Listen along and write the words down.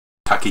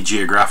Kentucky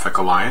Geographic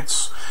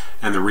Alliance,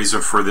 and the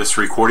reason for this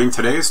recording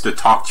today is to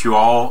talk to you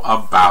all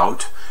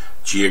about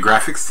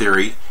geographic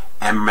theory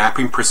and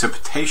mapping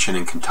precipitation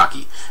in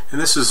Kentucky.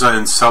 And this is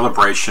in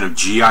celebration of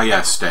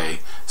GIS Day,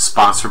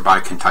 sponsored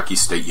by Kentucky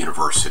State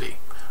University.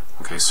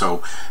 Okay,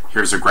 so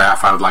here's a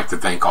graph. I would like to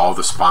thank all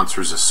the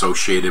sponsors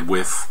associated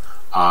with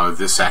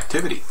this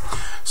activity.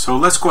 So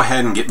let's go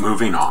ahead and get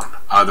moving on.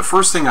 The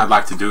first thing I'd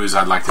like to do is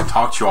I'd like to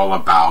talk to you all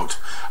about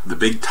the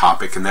big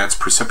topic, and that's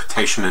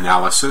precipitation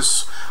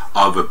analysis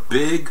of a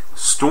big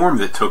storm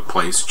that took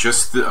place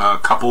just a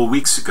couple of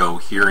weeks ago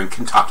here in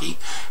Kentucky,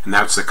 and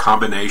that's the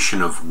combination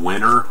of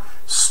Winter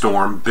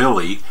Storm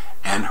Billy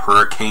and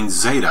Hurricane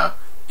Zeta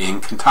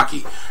in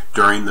Kentucky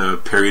during the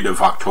period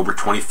of October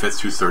 25th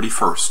through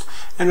 31st,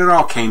 and it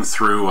all came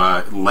through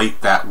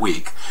late that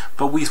week.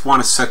 But we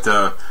want to set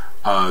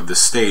the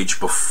stage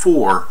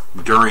before,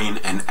 during,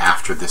 and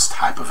after this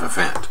type of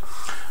event.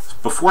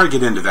 Before I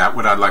get into that,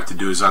 what I'd like to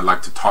do is I'd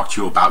like to talk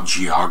to you about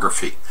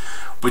geography.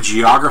 What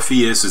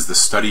geography is the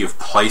study of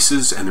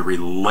places and the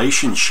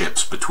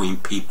relationships between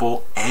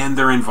people and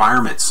their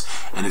environments.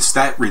 And it's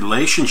that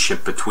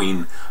relationship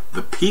between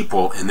the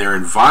people and their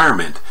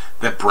environment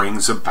that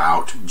brings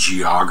about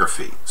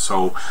geography.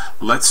 So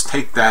let's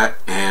take that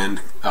and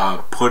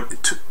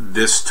put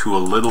this to a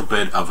little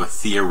bit of a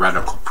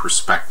theoretical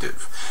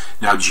perspective.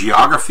 Now,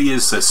 geography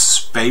is a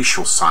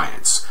spatial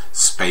science.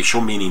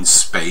 Spatial meaning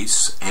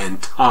space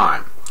and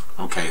time.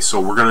 Okay, so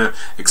we're going to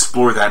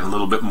explore that a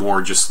little bit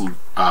more just in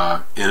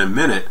a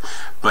minute.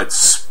 But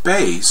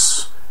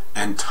space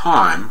and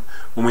time,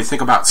 when we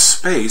think about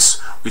space,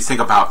 we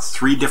think about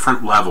three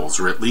different levels,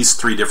 or at least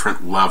three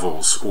different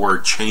levels, or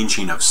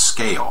changing of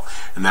scale.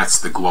 And that's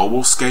the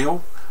global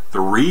scale, the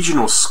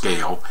regional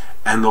scale,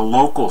 and the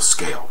local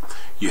scale.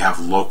 You have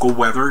local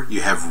weather,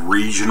 you have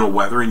regional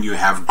weather, and you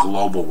have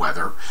global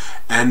weather.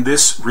 And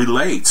this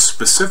relates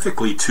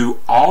specifically to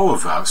all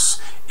of us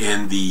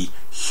in the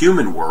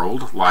human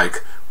world,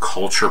 like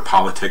culture,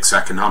 politics,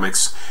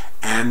 economics,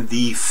 and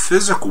the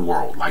physical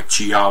world, like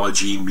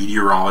geology,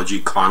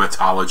 meteorology,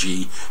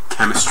 climatology,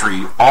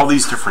 chemistry, all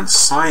these different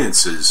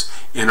sciences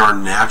in our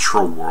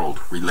natural world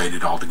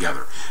related all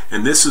together.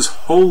 And this is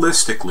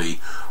holistically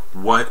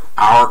what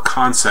our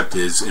concept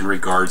is in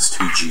regards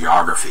to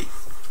geography.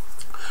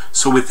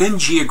 So within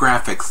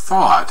geographic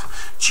thought,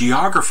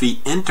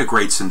 geography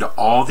integrates into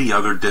all the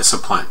other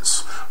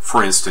disciplines.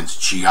 For instance,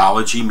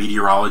 geology,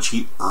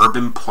 meteorology,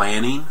 urban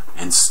planning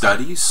and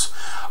studies,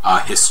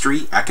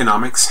 history,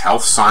 economics,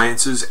 health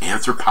sciences,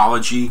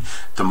 anthropology,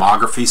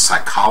 demography,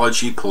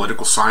 psychology,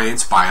 political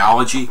science,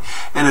 biology,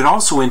 and it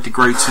also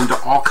integrates into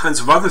all kinds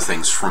of other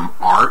things, from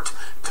art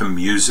to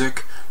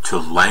music to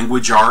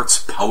language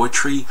arts,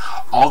 poetry,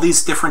 all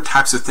these different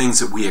types of things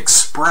that we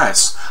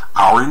express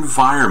our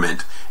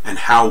environment and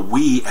how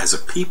we as a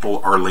people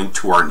are linked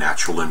to our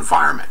natural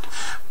environment.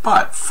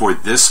 But for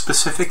this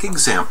specific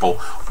example,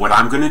 what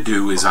I'm going to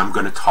do is I'm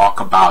going to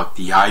talk about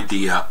the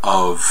idea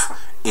of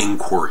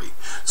inquiry.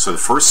 So the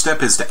first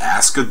step is to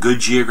ask a good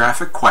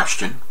geographic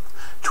question,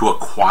 to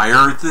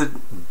acquire the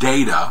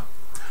data,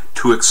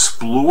 to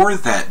explore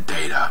that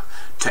data,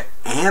 to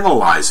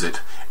analyze it,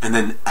 and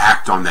then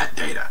act on that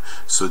data.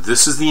 So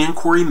this is the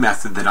inquiry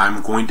method that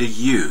I'm going to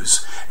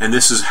use, and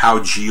this is how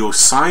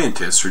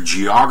geoscientists or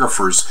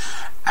geographers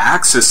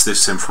access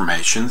this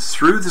information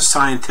through the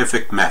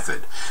scientific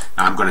method.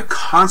 Now I'm going to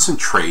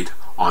concentrate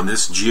on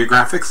this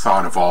geographic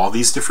thought of all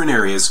these different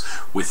areas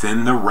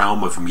within the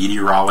realm of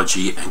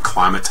meteorology and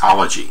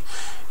climatology.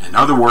 In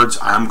other words,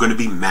 I'm going to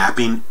be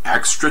mapping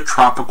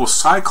extratropical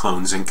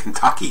cyclones in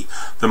Kentucky,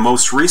 the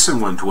most recent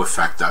one to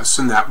affect us,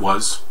 and that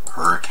was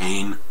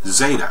Hurricane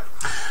Zeta.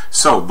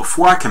 So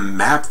before I can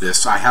map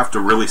this, I have to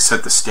really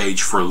set the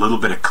stage for a little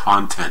bit of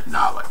content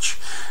knowledge.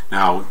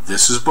 Now,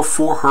 this is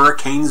before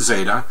Hurricane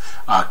Zeta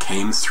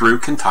came through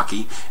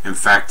Kentucky. In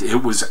fact,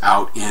 it was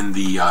out in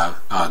the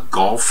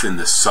Gulf in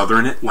the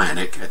southern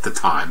Atlantic at the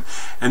time.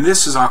 And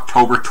this is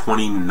October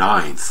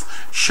 29th,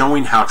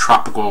 showing how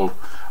tropical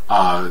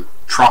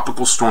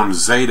storm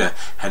Zeta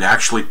had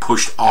actually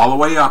pushed all the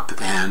way up,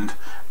 and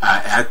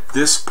at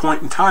this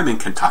point in time in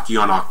Kentucky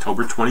on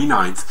October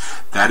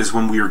 29th, that is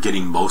when we were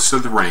getting most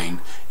of the rain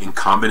in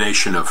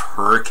combination of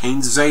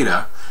Hurricane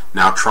Zeta,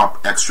 now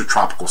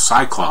extratropical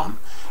cyclone,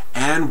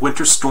 and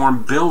Winter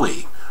Storm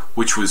Billy,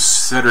 which was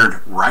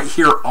centered right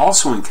here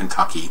also in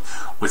Kentucky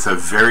with a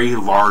very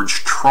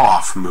large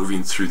trough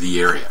moving through the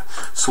area.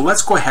 So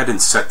let's go ahead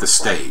and set the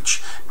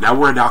stage. Now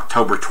we're at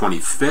October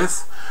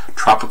 25th.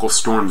 Tropical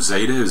Storm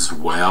Zeta is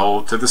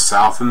well to the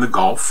south in the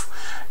Gulf,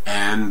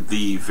 and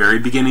the very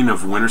beginning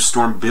of Winter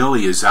Storm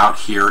Billy is out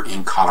here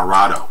in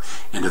Colorado.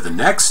 Into the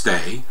next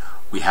day,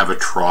 we have a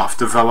trough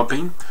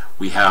developing,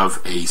 we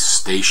have a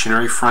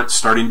stationary front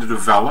starting to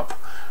develop,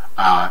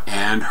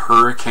 and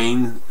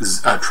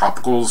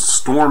Tropical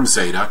Storm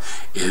Zeta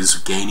is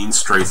gaining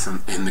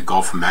strength in the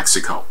Gulf of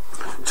Mexico.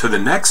 To the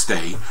next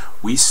day,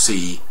 we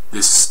see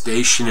this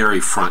stationary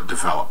front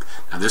develop.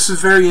 Now this is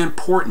very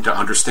important to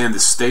understand the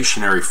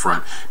stationary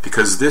front,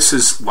 because this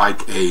is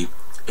like a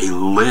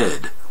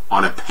lid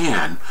on a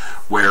pan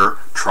where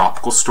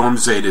Tropical Storm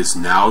Zeta is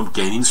now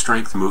gaining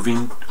strength,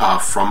 moving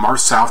from our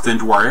south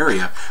into our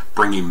area,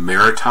 bringing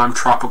maritime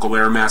tropical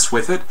air mass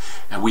with it,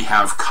 and we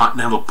have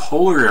continental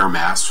polar air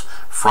mass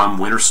from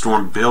Winter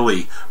Storm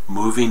Billy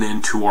moving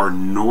into our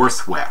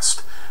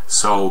northwest.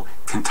 So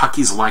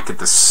Kentucky's like at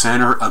the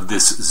center of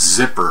this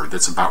zipper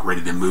that's about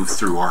ready to move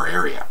through our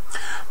area.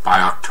 By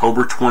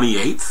October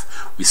 28th,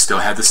 we still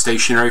have the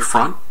stationary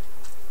front.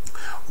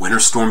 Winter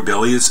Storm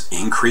Billy is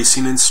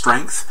increasing in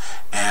strength,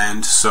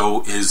 and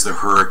so is the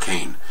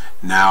hurricane.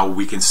 Now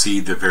we can see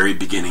the very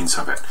beginnings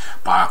of it.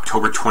 By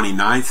October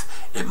 29th,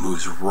 it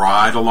moves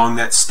right along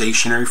that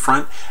stationary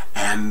front,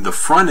 and the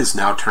front is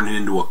now turning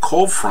into a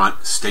cold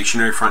front,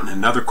 stationary front, and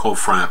another cold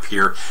front up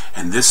here,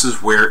 and this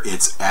is where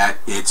it's at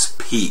its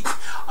peak,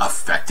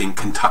 affecting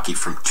Kentucky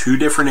from two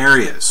different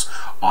areas,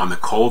 on the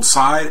cold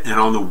side and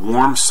on the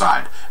warm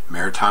side.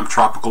 Maritime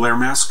tropical air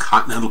mass,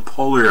 continental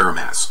polar air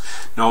mass.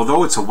 Now,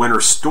 although it's a winter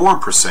storm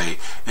per se,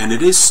 and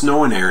it is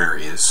snowing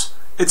areas,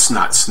 it's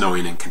not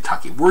snowing in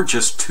Kentucky. We're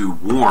just too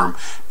warm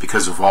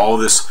because of all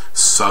this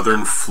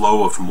southern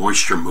flow of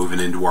moisture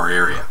moving into our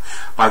area.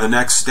 By the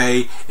next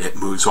day, it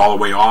moves all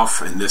the way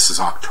off, and this is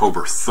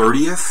October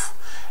 30th.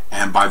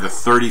 And by the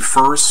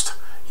 31st,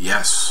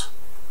 yes,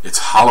 it's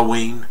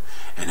Halloween,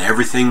 and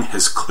everything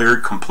has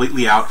cleared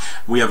completely out.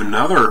 We have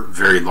another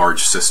very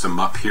large system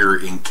up here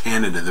in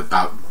Canada that's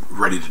about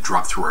ready to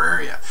drop through our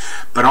area.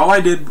 But all I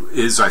did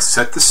is I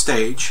set the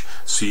stage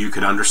so you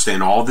could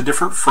understand all the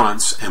different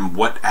fronts and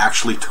what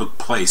actually took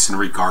place in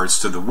regards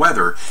to the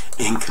weather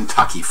in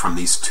Kentucky from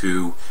these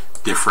two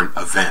different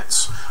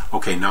events.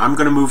 Okay, now I'm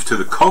going to move to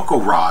the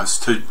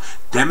CoCoRaHs to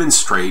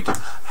demonstrate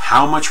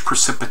how much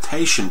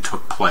precipitation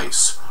took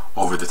place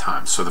over the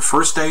time. So the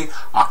first day,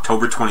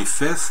 October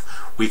 25th,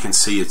 we can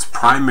see it's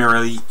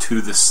primarily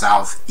to the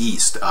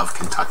southeast of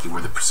Kentucky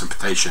where the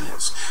precipitation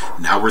is.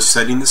 Now we're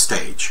setting the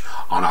stage.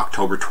 On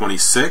October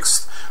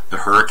 26th, the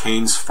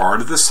hurricane's far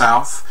to the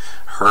south.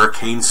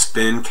 Hurricanes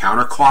spin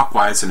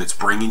counterclockwise, and it's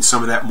bringing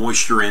some of that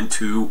moisture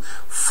into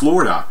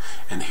Florida.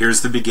 And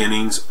here's the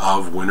beginnings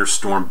of Winter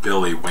Storm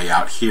Billy way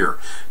out here.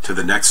 To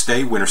the next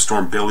day, Winter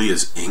Storm Billy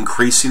is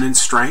increasing in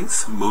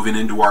strength, moving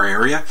into our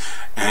area,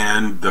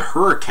 and the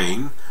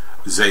hurricane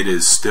Zeta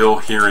is still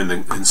here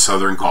in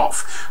southern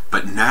Gulf.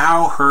 But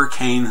now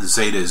Hurricane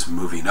Zeta is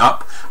moving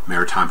up,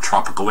 maritime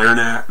tropical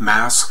air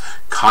mass,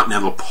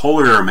 continental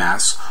polar air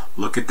mass.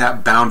 Look at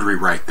that boundary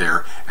right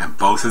there, and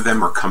both of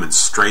them are coming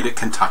straight at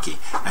Kentucky.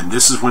 And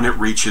this is when it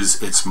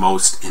reaches its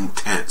most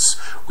intense.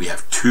 We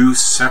have two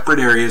separate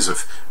areas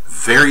of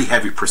very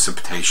heavy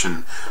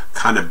precipitation,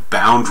 kind of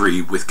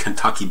boundary with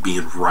Kentucky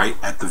being right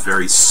at the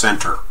very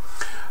center.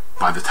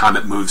 By the time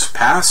it moves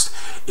past,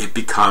 it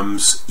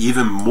becomes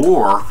even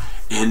more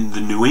in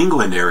the New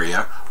England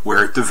area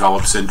where it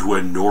develops into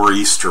a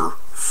nor'easter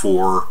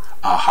for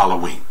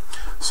Halloween.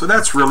 So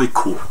that's really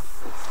cool.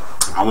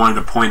 I wanted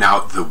to point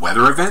out the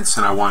weather events,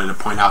 and I wanted to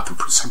point out the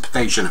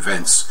precipitation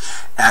events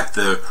at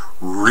the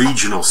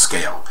regional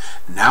scale.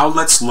 Now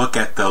let's look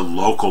at the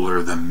local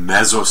or the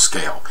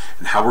mesoscale.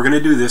 And how we're going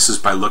to do this is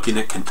by looking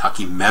at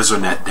Kentucky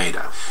Mesonet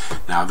data.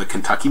 Now the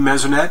Kentucky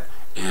Mesonet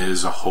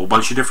is a whole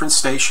bunch of different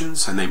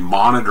stations, and they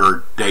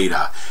monitor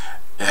data.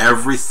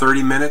 Every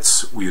 30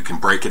 minutes, you can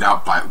break it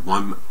out by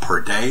one per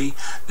day.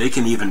 They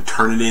can even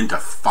turn it into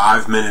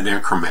 5-minute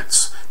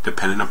increments,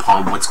 depending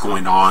upon what's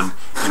going on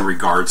in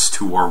regards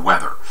to our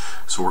weather.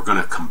 So we're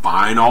going to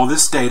combine all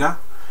this data,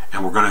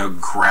 and we're going to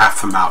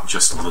graph them out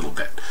just a little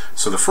bit.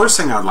 So the first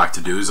thing I'd like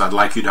to do is I'd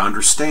like you to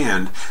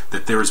understand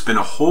that there has been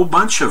a whole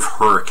bunch of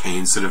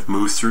hurricanes that have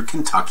moved through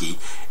Kentucky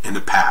in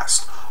the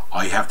past.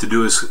 All you have to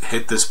do is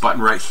hit this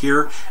button right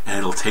here, and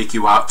it'll take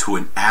you out to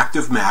an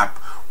active map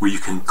where you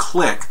can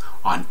click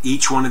on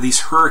each one of these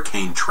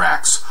hurricane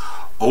tracks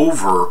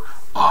over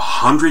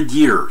 100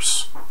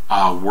 years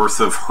worth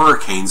of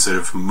hurricanes that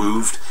have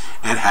moved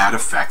and had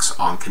effects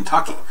on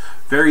Kentucky.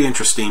 Very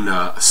interesting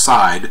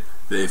aside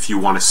if you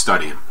want to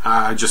study them.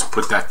 I just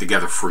put that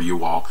together for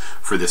you all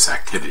for this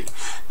activity.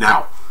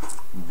 Now,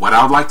 what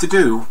I would like to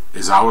do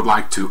is I would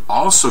like to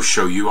also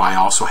show you, I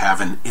also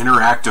have an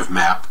interactive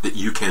map that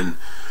you can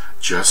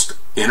just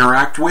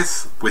interact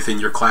with within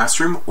your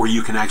classroom, or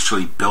you can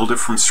actually build it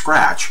from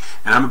scratch.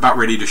 And I'm about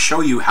ready to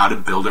show you how to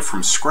build it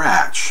from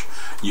scratch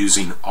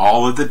using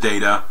all of the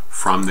data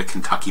from the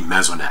Kentucky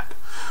Mesonet.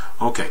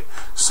 Okay,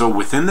 so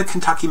within the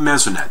Kentucky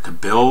Mesonet, to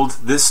build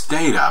this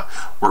data,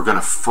 we're going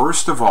to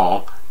first of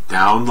all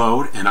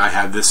download, and I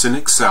have this in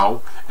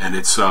Excel, and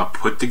it's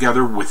put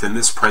together within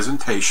this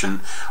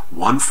presentation,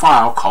 one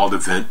file called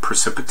Event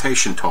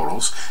Precipitation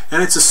Totals,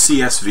 and it's a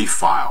CSV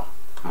file.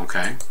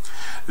 Okay,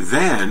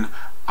 then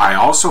I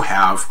also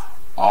have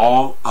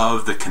all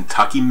of the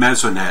Kentucky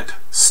Mesonet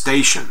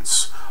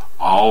stations,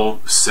 all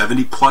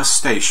 70 plus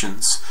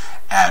stations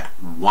at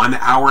 1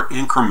 hour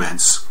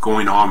increments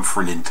going on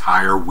for an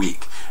entire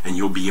week, and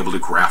you'll be able to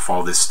graph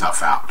all this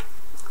stuff out.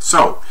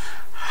 So,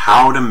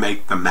 how to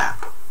make the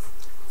map?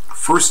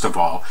 First of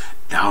all,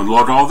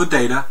 download all the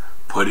data,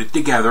 put it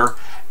together,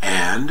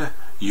 and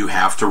you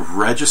have to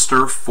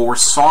register for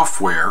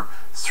software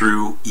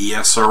through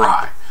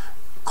ESRI.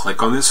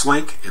 Click on this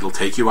link, it'll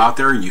take you out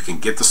there and you can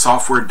get the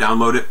software,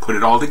 download it, put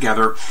it all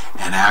together,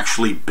 and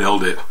actually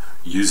build it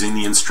using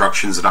the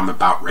instructions that I'm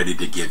about ready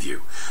to give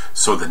you.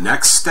 So the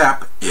next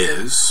step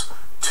is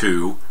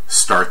to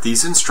start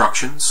these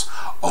instructions,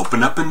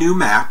 open up a new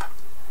map,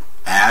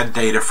 add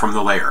data from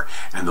the layer.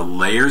 And the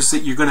layers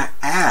that you're going to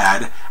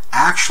add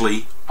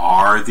actually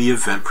are the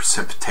event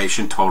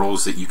precipitation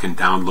totals that you can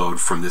download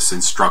from this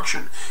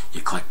instruction.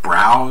 You click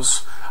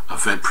Browse,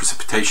 Event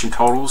Precipitation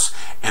Totals,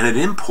 and it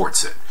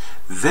imports it.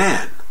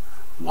 Then,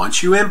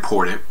 once you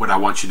import it, what I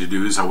want you to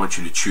do is I want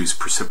you to choose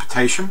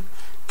Precipitation,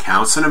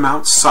 Counts and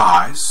Amount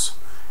Size,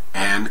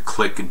 and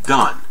click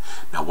Done.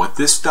 Now what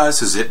this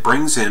does is it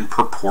brings in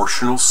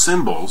proportional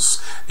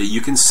symbols that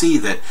you can see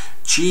that,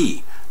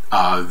 gee,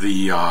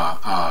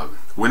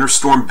 Winter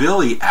Storm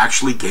Billy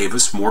actually gave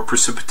us more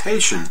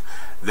precipitation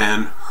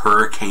than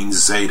Hurricane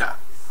Zeta.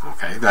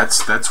 Okay,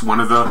 that's one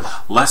of the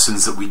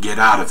lessons that we get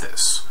out of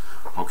this.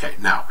 Okay,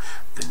 now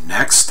the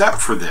next step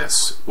for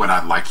this, what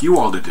I'd like you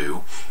all to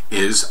do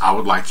is I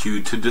would like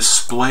you to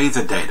display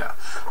the data.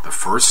 The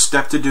first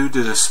step to do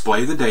to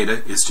display the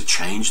data is to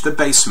change the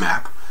base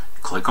map.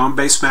 Click on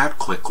base map,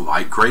 click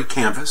light gray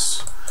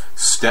canvas.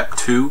 Step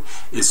 2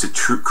 is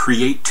to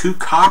create 2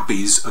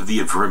 copies of the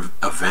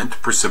event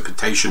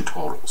precipitation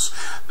totals.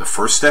 The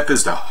first step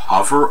is to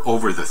hover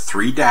over the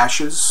 3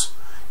 dashes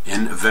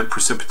in event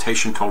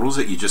precipitation totals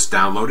that you just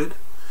downloaded,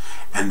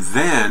 and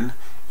then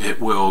it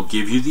will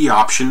give you the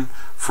option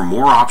for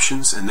more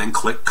options, and then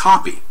click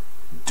copy.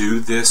 Do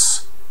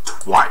this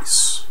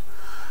twice.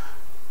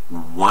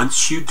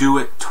 Once you do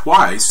it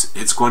twice,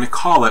 it's going to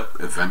call it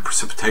event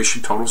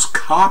precipitation totals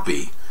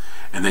copy,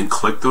 and then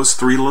click those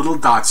 3 little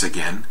dots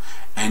again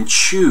and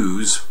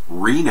choose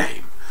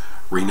rename.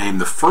 Rename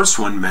the first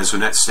one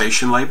Mesonet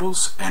station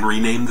labels and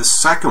rename the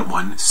second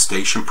one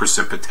station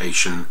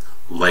precipitation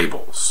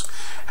labels.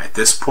 At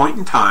this point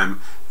in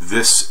time,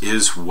 this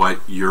is what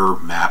your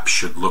map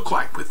should look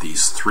like with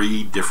these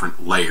 3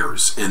 different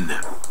layers in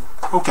them.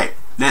 Okay,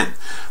 then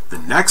the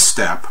next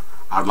step,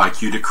 I'd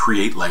like you to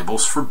create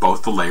labels for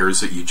both the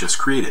layers that you just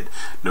created.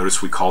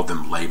 Notice we called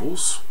them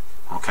labels.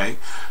 Okay,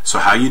 so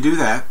how you do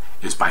that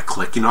is by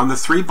clicking on the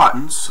 3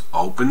 buttons,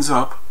 opens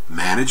up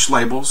Manage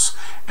Labels,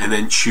 and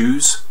then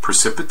choose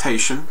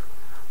Precipitation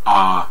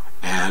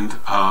and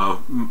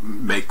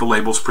make the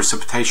labels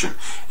precipitation.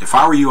 If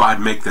I were you, I'd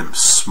make them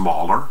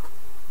smaller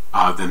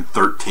than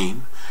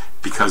 13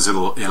 because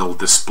it'll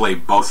display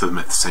both of them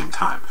at the same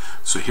time.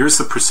 So here's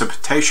the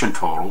precipitation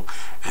total,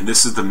 and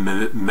this is the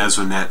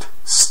Mesonet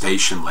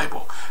station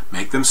label.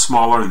 Make them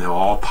smaller and they'll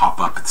all pop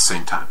up at the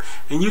same time.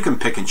 And you can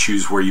pick and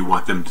choose where you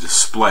want them to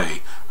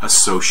display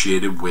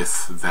associated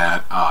with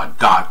that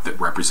dot that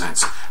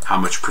represents how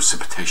much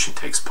precipitation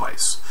takes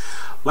place.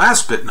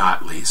 Last but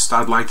not least,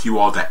 I'd like you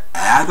all to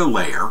add a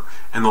layer,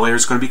 and the layer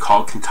is going to be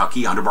called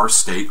Kentucky Underbar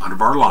State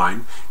Underbar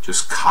Line.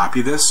 Just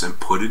copy this and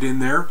put it in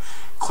there.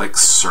 Click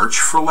Search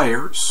for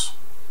Layers,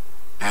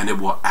 and it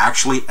will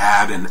actually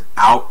add an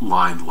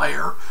outline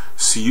layer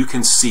so you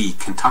can see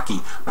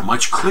Kentucky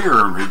much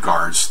clearer in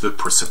regards to the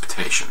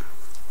precipitation.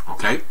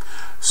 Okay,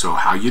 so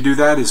how you do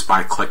that is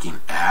by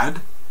clicking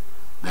Add,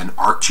 then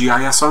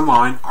ArcGIS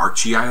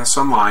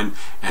Online,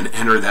 and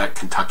enter that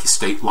Kentucky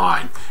state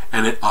line,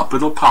 and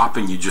it'll pop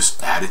and you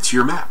just add it to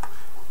your map.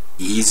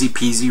 Easy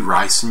peasy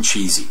rice and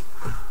cheesy.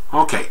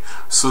 Okay,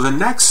 so the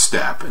next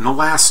step, and the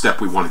last step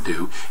we want to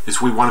do,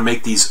 is we want to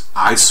make these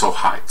ISO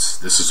heights.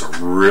 This is a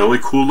really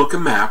cool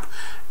looking map,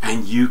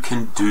 and you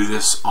can do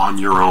this on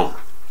your own.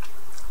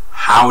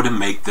 How to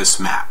make this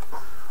map?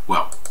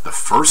 Well, the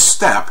first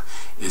step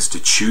is to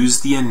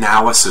choose the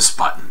Analysis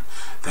button.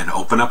 Then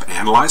open up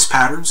Analyze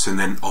Patterns, and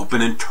then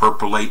open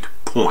Interpolate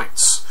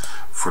Points.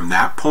 From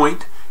that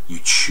point, you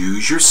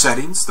choose your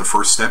settings. The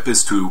first step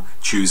is to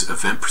choose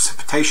Event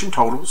Precipitation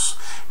Totals,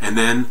 and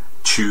then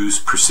choose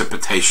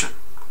Precipitation.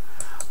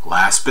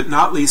 Last but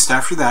not least,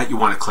 after that, you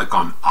want to click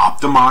on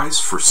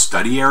Optimize for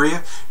Study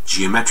Area,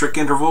 Geometric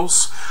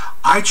Intervals.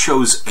 I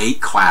chose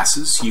 8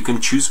 classes. You can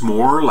choose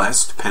more or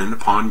less depending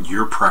upon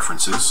your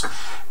preferences.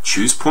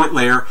 Choose Point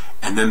Layer,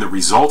 and then the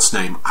results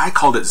name. I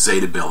called it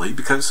Zeta Billy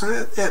because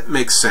it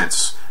makes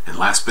sense. And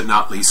last but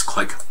not least,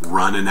 click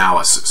Run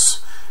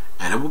Analysis,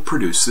 and it will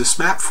produce this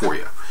map for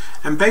you.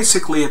 And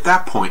basically at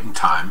that point in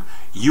time,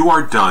 you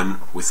are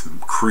done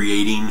with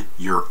creating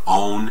your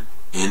own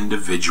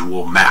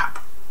individual map.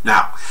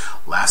 Now,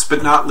 last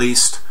but not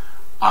least,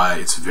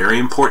 it's very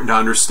important to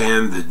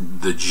understand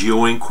the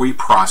geoinquiry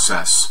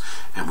process,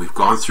 and we've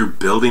gone through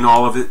building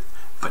all of it,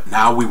 but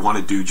now we want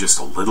to do just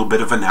a little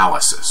bit of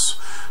analysis.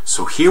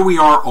 So here we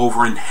are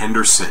over in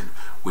Henderson,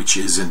 which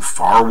is in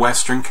far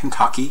western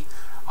Kentucky,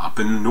 up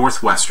in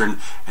northwestern,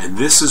 and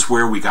this is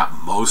where we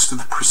got most of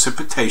the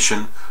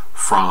precipitation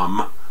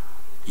from,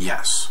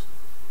 yes,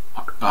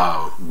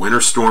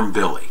 Winter Storm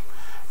Billy.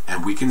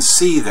 And we can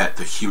see that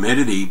the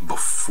humidity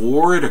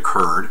before it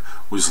occurred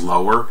was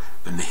lower,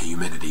 then the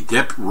humidity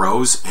dipped,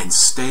 rose, and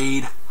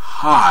stayed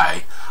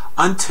high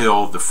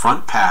until the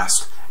front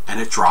passed and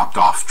it dropped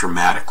off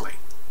dramatically.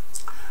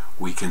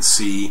 We can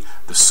see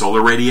the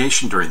solar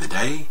radiation during the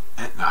day,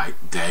 at night,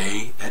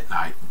 day, at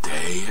night,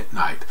 day, at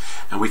night.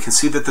 And we can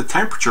see that the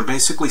temperature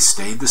basically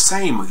stayed the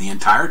same the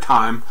entire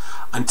time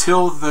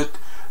until the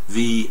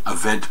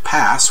event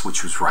passed,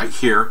 which was right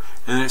here,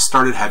 and then it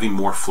started having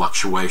more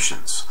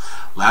fluctuations.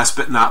 Last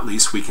but not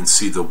least, we can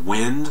see the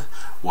wind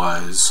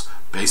was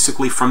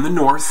basically from the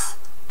north,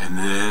 and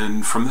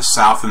then from the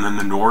south, and then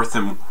the north,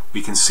 and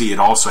we can see it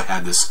also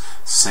had this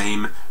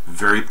same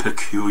very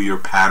peculiar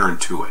pattern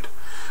to it.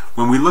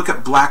 When we look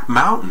at Black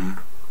Mountain,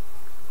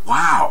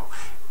 wow,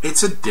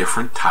 it's a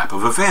different type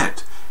of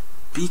event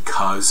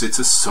because it's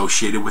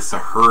associated with the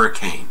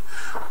hurricane.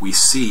 We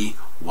see,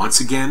 once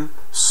again,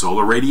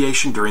 solar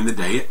radiation during the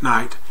day at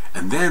night,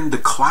 and then the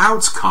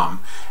clouds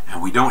come,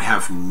 and we don't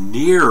have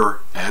near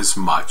as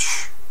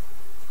much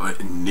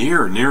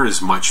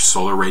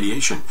solar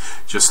radiation,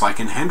 just like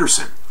in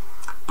Henderson.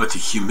 But the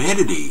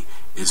humidity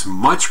is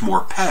much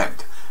more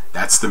pegged.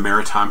 That's the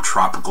maritime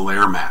tropical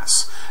air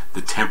mass.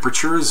 The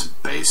temperature is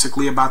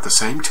basically about the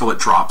same till it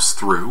drops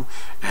through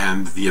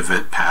and the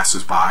event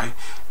passes by.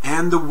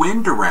 And the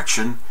wind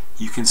direction,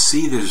 you can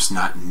see there's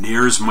not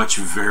near as much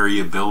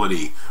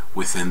variability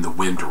within the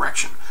wind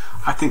direction.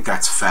 I think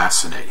that's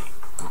fascinating.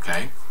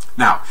 Okay.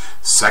 Now,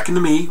 second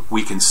to me,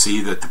 we can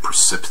see that the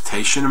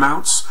precipitation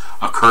amounts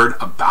occurred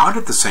about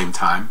at the same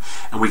time,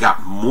 and we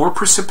got more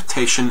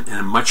precipitation in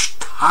a much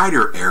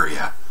tighter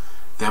area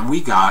than we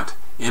got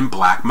in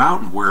Black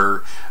Mountain,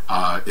 where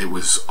it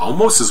was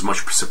almost as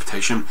much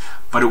precipitation,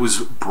 but it was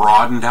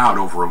broadened out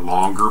over a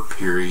longer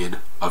period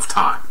of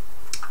time.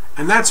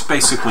 And that's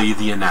basically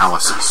the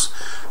analysis.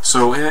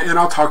 So, and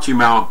I'll talk to you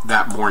about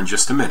that more in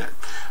just a minute.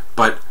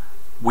 But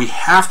we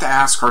have to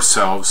ask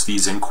ourselves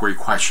these inquiry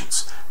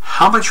questions.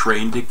 How much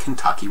rain did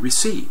Kentucky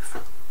receive?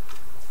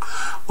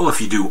 Well, if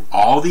you do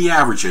all the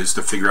averages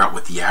to figure out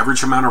what the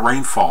average amount of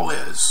rainfall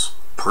is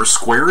per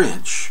square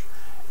inch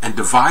and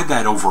divide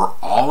that over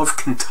all of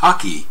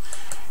Kentucky,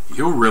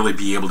 you'll really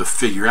be able to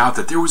figure out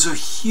that there was a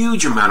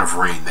huge amount of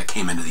rain that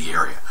came into the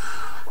area.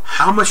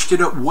 How much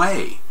did it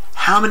weigh?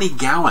 How many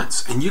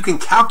gallons? And you can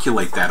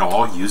calculate that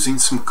all using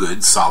some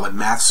good solid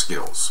math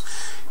skills.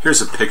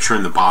 Here's a picture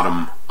in the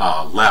bottom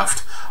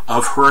left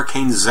of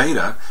Hurricane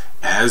Zeta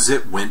as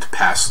it went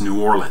past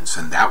New Orleans,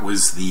 and that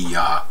was the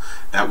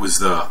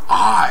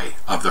eye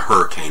of the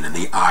hurricane and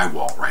the eye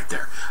wall right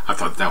there. I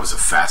thought that was a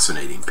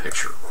fascinating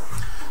picture.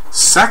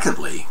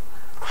 Secondly,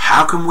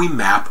 how can we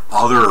map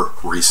other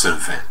recent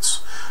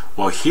events?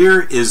 Well,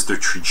 here is the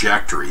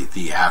trajectory,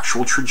 the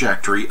actual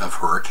trajectory of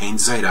Hurricane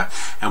Zeta,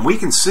 and we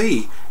can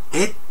see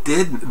it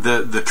did,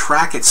 the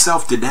track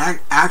itself did not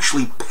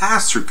actually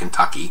pass through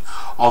Kentucky,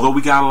 although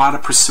we got a lot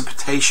of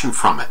precipitation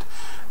from it.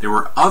 There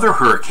were other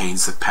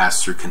hurricanes that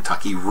passed through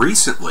Kentucky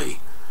recently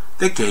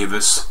that gave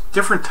us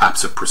different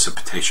types of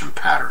precipitation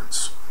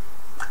patterns.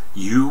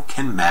 You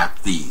can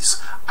map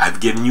these. I've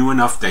given you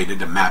enough data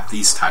to map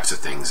these types of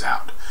things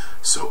out.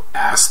 So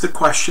ask the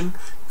question,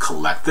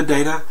 collect the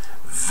data,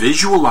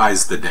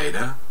 visualize the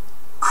data,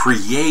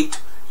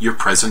 create your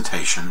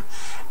presentation,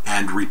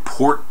 and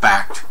report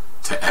back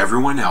to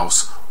everyone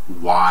else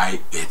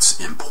why it's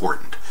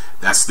important.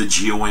 That's the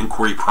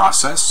geo-inquiry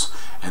process,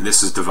 and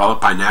this is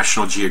developed by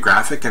National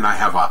Geographic, and I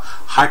have a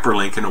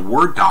hyperlink in a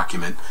Word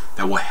document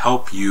that will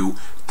help you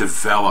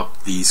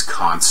develop these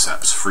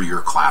concepts for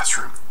your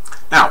classroom.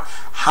 Now,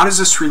 how does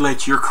this relate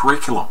to your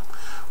curriculum?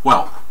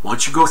 Well,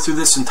 once you go through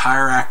this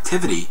entire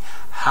activity,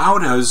 how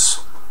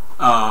does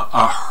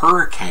a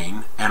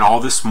hurricane and all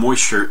this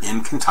moisture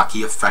in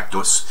Kentucky affect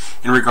us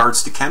in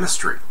regards to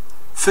chemistry,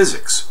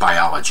 physics,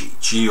 biology,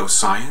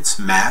 geoscience,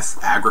 math,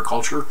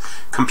 agriculture,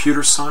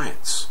 computer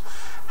science?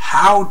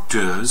 How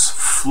does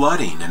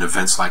flooding and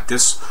events like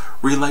this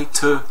relate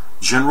to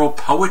general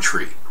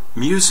poetry,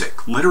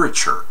 music,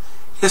 literature,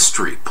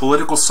 history,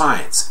 political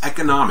science,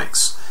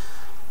 economics?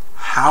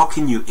 How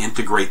can you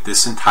integrate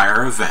this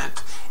entire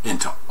event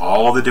into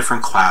all the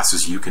different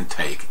classes you can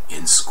take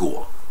in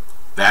school?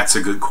 That's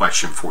a good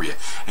question for you,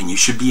 and you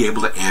should be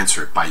able to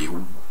answer it by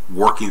you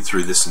working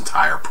through this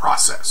entire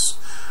process.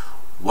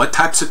 What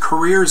types of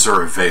careers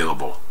are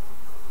available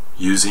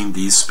using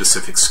these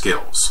specific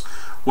skills?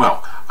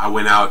 Well, I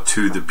went out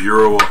to the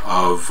Bureau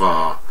of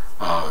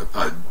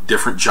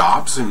different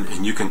jobs,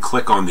 and you can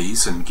click on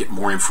these and get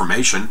more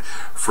information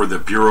for the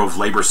Bureau of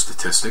Labor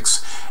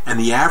Statistics. And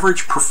the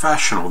average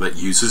professional that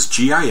uses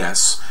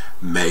GIS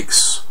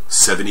makes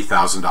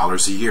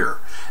 $70,000 a year.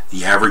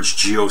 The average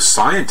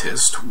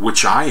geoscientist,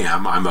 which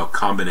I'm a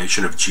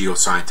combination of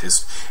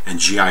geoscientist and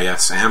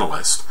GIS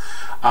analyst,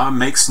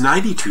 makes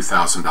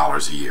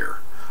 $92,000 a year.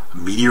 A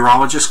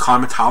meteorologist,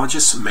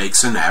 climatologist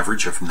makes an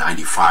average of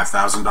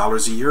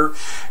 $95,000 a year,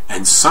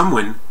 and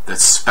someone that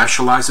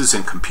specializes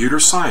in computer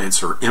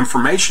science or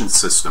information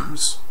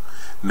systems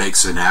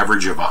makes an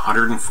average of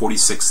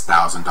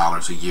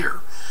 $146,000 a year.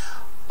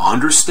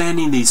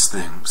 Understanding these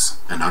things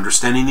and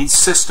understanding these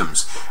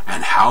systems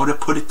and how to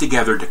put it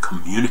together to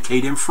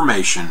communicate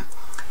information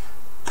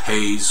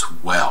pays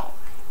well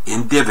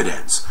in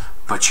dividends,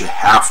 but you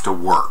have to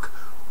work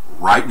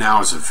right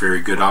now is a very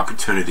good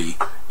opportunity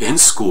in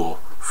school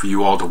for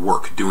you all to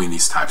work doing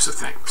these types of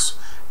things.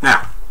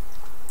 Now,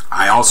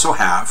 I also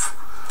have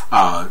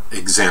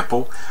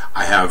example.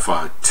 I have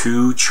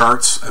 2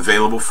 charts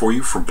available for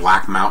you for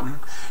Black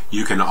Mountain.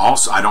 You can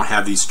also, I don't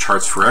have these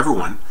charts for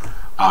everyone,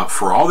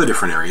 for all the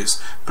different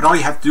areas, but all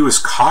you have to do is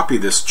copy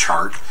this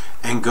chart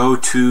and go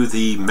to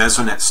the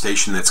Mesonet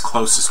station that's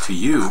closest to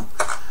you,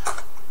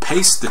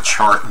 paste the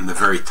chart in the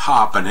very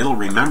top, and it'll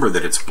remember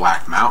that it's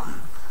Black Mountain.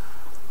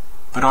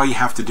 But all you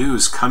have to do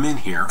is come in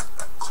here,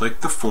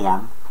 click the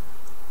form,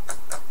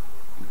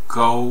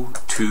 go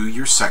to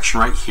your section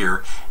right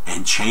here,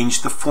 and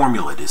change the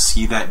formula to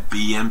see that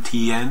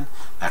BMTN,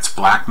 that's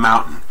Black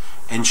Mountain,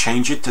 and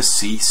change it to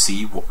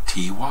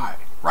CCTY.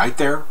 Right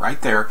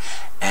there,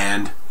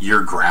 and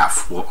your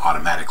graph will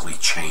automatically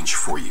change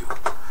for you.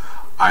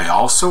 I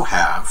also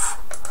have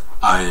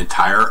an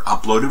entire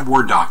uploaded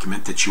Word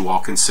document that you all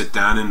can sit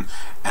down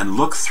and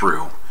look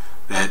through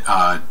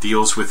that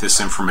deals with this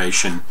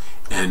information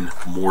in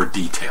more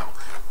detail.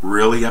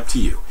 Really up to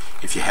you.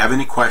 If you have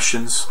any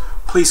questions,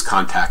 please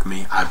contact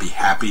me. I'd be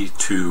happy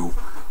to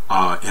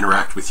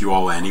interact with you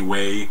all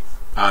anyway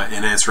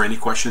and answer any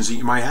questions that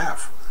you might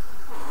have.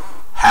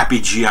 Happy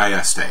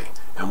GIS Day.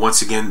 And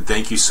once again,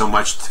 thank you so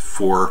much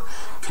for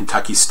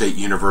Kentucky State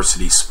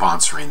University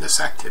sponsoring this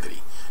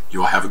activity.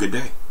 You all have a good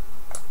day.